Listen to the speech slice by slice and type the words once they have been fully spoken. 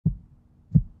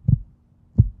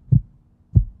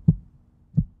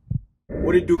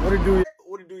What it do? What it do?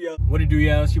 What it do, y'all? What it do,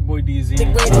 y'all? It's your boy DZ.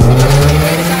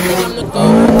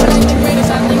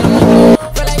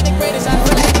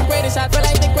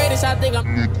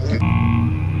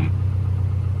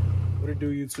 What it do,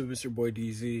 YouTube? It's your boy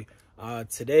DZ.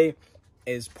 Today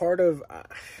is part of,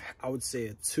 I would say,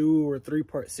 a 2 or 3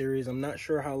 part series. I'm not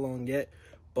sure how long yet,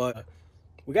 but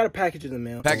we got a package in the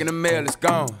mail. Back in the mail, it's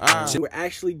gone. We're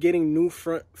actually getting new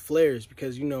front flares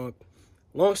because, you know,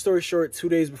 long story short, 2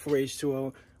 days before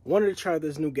H2O, wanted to try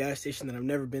this new gas station that I've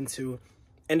never been to.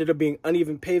 Ended up being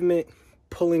uneven pavement,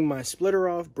 pulling my splitter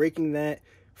off, breaking that,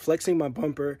 flexing my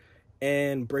bumper,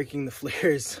 and breaking the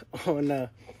flares on,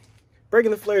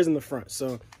 breaking the flares in the front.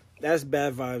 So that's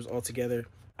bad vibes altogether.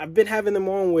 I've been having them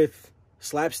on with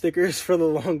slap stickers for the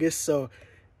longest, so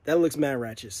that looks mad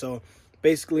ratchet. So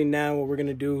basically now what we're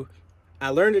gonna do,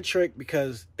 I learned a trick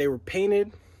because they were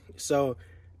painted. So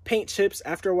paint chips,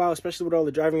 after a while, especially with all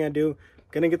the driving I do,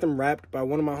 gonna get them wrapped by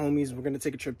one of my homies. We're gonna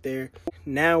take a trip there.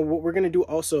 Now what we're gonna do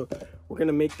also, we're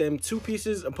gonna make them 2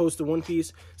 pieces opposed to 1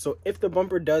 piece. So if the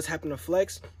bumper does happen to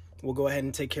flex, we'll go ahead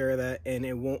and take care of that and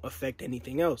it won't affect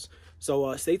anything else.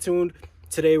 So stay tuned.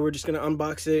 Today we're just gonna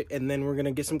unbox it and then we're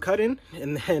gonna get some cut in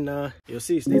and then you'll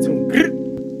see. Stay tuned.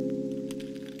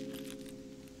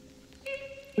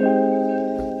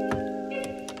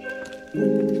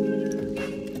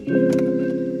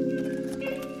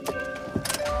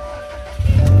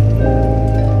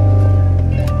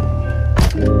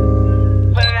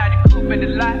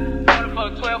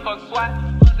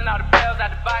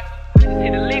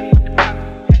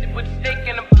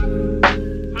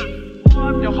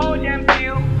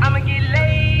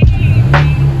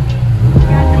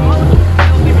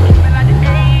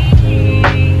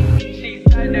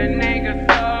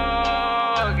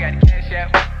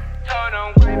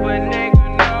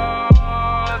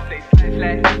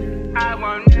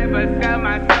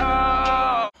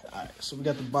 So we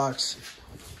got the box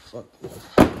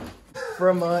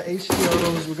from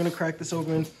H2O's. We're gonna crack this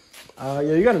open. Yo,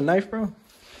 you got a knife, bro?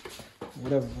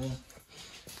 Whatever, man.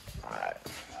 Alright,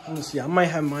 let me see. I might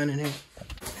have mine in here.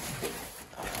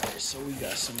 Alright, so we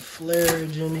got some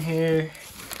flarage in here.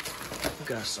 We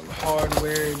got some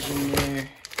hardwareage in there.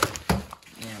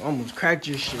 Man, almost cracked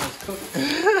your shit.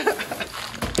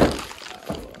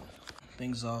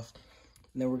 Things off.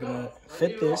 And then we're gonna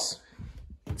fit this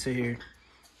to here.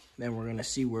 Then we're gonna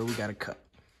see where we gotta cut.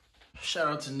 Shout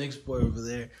out to Nick's boy over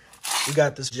there. We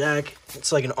got this jack.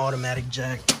 It's like an automatic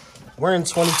jack. We're in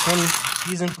 2020.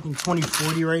 He's in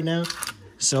 2040 right now.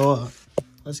 So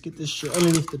let's get this shit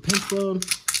underneath the pinch load.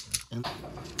 And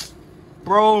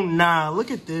bro, nah, look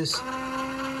at this.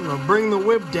 You know, bring the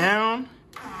whip down,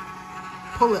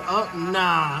 pull it up.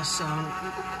 Nah, son.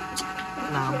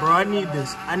 Nah, bro, I need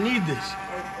this. I need this.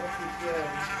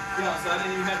 Yeah, so I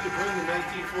didn't even have to bring the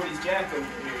 1940s jack over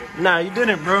here. Nah, you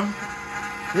didn't, bro.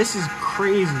 This is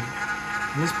crazy.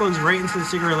 And this plugs right into the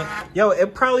cigarette light. Yo,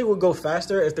 it probably would go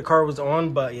faster if the car was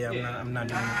on, but yeah, I'm not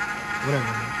doing it. Whatever,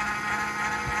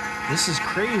 man. This is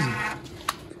crazy.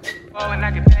 Oh, and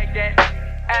I can take that.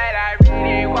 And I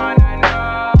really wanna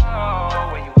know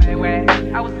where you at.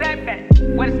 I was set back.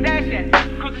 Where the stash at?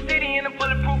 Cruise the city in a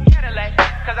bulletproof Cadillac.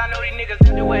 Cause I know these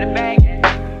niggas know where the bag at.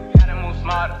 Gotta move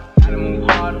smarter. Gotta move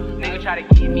harder. Nigga try to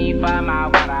give me 5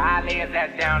 mile water. I lay his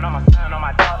ass down on my son, on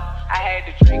my daughter. I had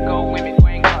the Draco with me,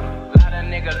 Dwayne Carter. A lot of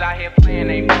niggas out here playing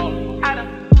they ball. I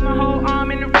done put my whole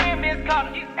arm in the rim, Miss Carter.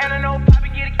 And I know Poppy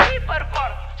get a key for the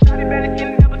quarter. Shawty better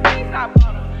skin, never seen top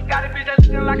bottle. Got a bitch that's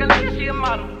looking like a little, she a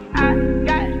model. I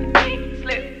got the pink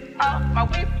slip off my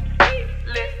whip,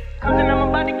 list. Cause I'm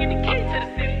about to get the key to the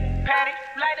city. Patty,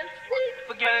 lighter,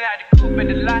 forgetting out the coupe at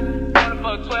the lot. Going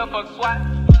for a 12-fuck swat.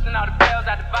 Busting all the bells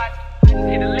out the box. I just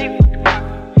hit a lick with the box.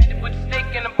 Had to put the stick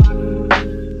in the box.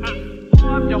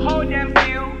 Up the whole damn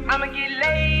field, I'ma get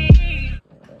laid.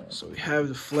 So we have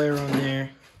the flare on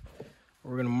there.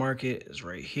 We're gonna mark it as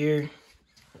right here.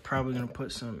 We're probably gonna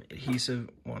put some adhesive,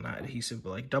 well not adhesive,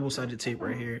 but like double-sided tape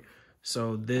right here.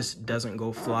 So this doesn't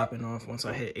go flopping off once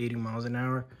I hit 80 miles an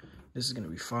hour. This is gonna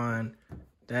be fine.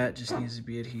 That just needs to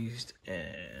be adhesed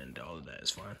and all of that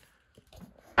is fine.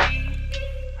 I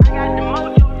got the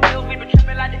mojo pills, we been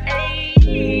tripping like the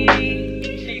 80s.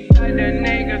 She said the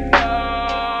nigga so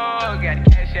got the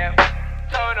cash out.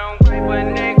 Told him wipe a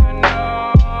nigga no.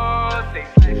 Say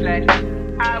slash.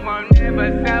 I won't never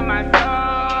sell my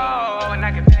soul. And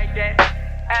I can take that.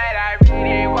 And I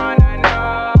really wanna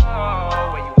know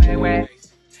where you at.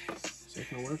 Is that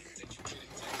gonna work?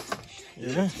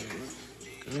 Yeah.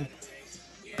 Good.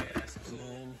 And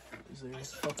then is there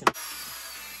fucking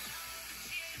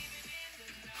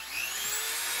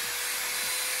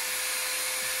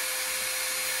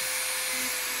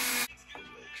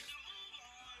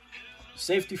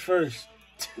Safety first.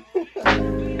 I've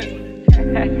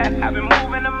been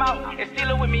moving them out. And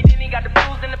stealing with me, then he got the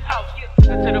blues in the pouch. Took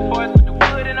her to the forest with the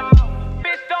wood in the mouth.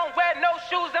 Bitch, don't wear no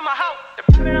shoes in my house. The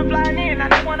private I'm flying in, I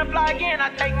don't wanna fly again.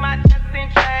 I take my chances in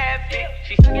traffic.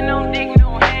 She sucking on dick,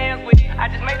 no hands with it. I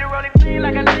just made the rolling clean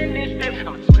like a landing strip.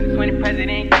 I'm a 2020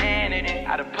 president candidate.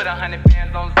 I done put 100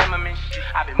 bands on Zimmerman shit.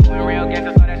 I've been moving real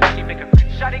gangster, so that's why she pick a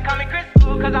grip. Shawty call me Chris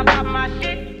Cool, cause I pop my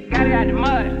shit. Got it out the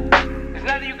mud. There's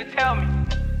nothing you can tell me.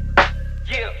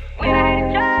 Yeah. When I had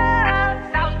a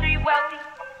job, South Street wealthy.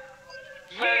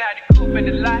 Yeah, I had the coupe in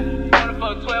the lot. Going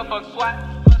for a 12 fuck swat.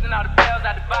 Busting all the bells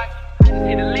out the box. I just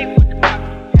hit a lick with the box.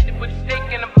 Had to put the stick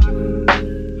in the box.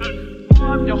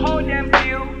 Pour up the whole damn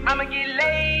deal. I'ma get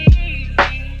lazy.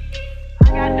 I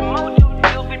got the mojo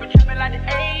deal. We been trapping like the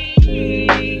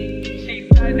 80s. She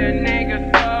said the nigga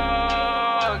so.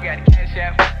 Got the cash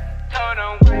out. Told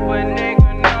him wait, but nigga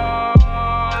no.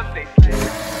 They slay.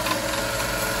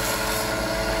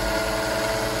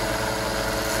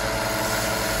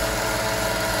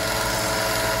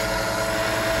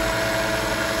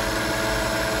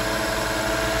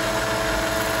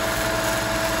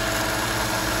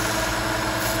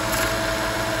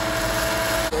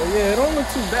 Yeah, it don't look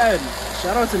too bad.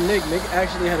 Shout out to Nick. Nick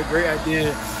actually had a great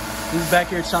idea. He's back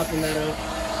here chopping that up.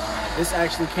 This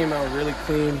actually came out really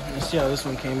clean. Let's see how this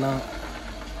one came out.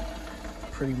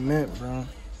 Pretty mint, bro.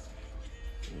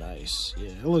 Nice. Yeah,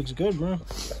 it looks good, bro.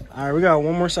 All right, we got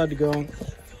one more side to go.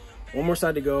 One more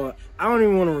side to go. I don't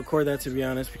even want to record that, to be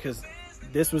honest, because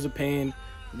this was a pain.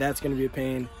 That's going to be a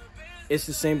pain. It's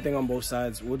the same thing on both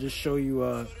sides. We'll just show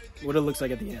you what it looks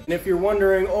like at the end. And if you're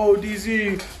wondering, oh,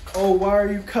 DZ, oh, why are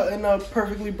you cutting up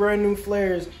perfectly brand new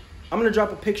flares? I'm gonna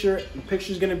drop a picture. The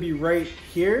picture's gonna be right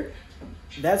here.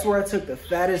 That's where I took the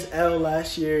fattest L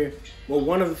last year. Well,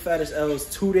 one of the fattest L's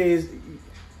 2 days,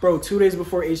 bro, 2 days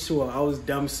before H2O. I was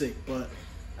dumb sick, but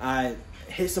I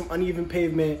hit some uneven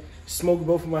pavement, smoked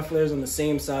both of my flares on the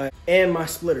same side, and my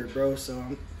splitter, bro. So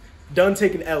I'm done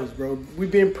taking L's, bro. We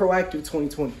being proactive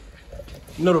 2020.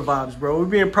 You know the vibes, bro. We're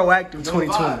being proactive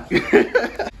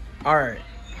 2020. All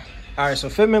right, so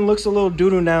fitment looks a little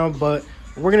doo-doo now, but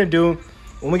what we're gonna do,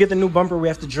 when we get the new bumper, we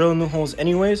have to drill new holes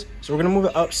anyways. So we're gonna move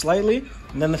it up slightly,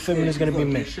 and then the fitment is gonna be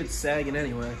mint. Your shit's sagging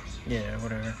anyway. Yeah,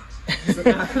 whatever.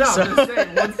 No,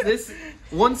 I'm just saying,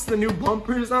 once the new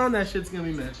bumper is on, that shit's gonna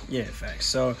be mint. Yeah, facts.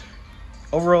 So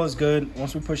overall it's good.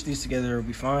 Once we push these together, it'll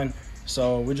be fine.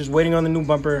 So we're just waiting on the new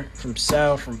bumper from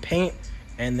Sal, from paint.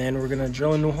 And then we're gonna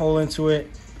drill a new hole into it,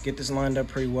 get this lined up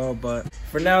pretty well. But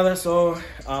for now, that's all.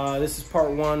 This is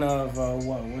part one of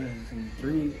what is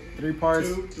it? Three parts?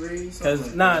 2, 3.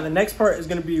 Because the next part is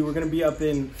gonna be, we're gonna be up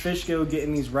in Fishkill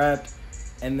getting these wrapped,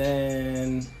 and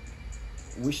then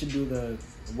we should do the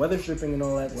weather stripping and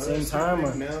all that at the same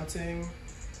time. Mounting.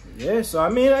 Yeah, so I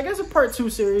mean, I guess a part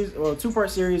 2 series, or a 2-part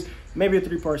series, maybe a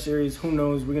 3-part series. Who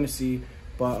knows? We're gonna see.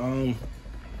 But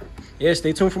yeah,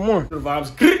 stay tuned for more. The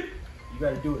vibes. You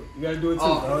gotta do it. You gotta do it too,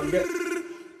 bro.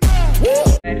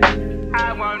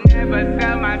 I won't never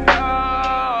sell my soul.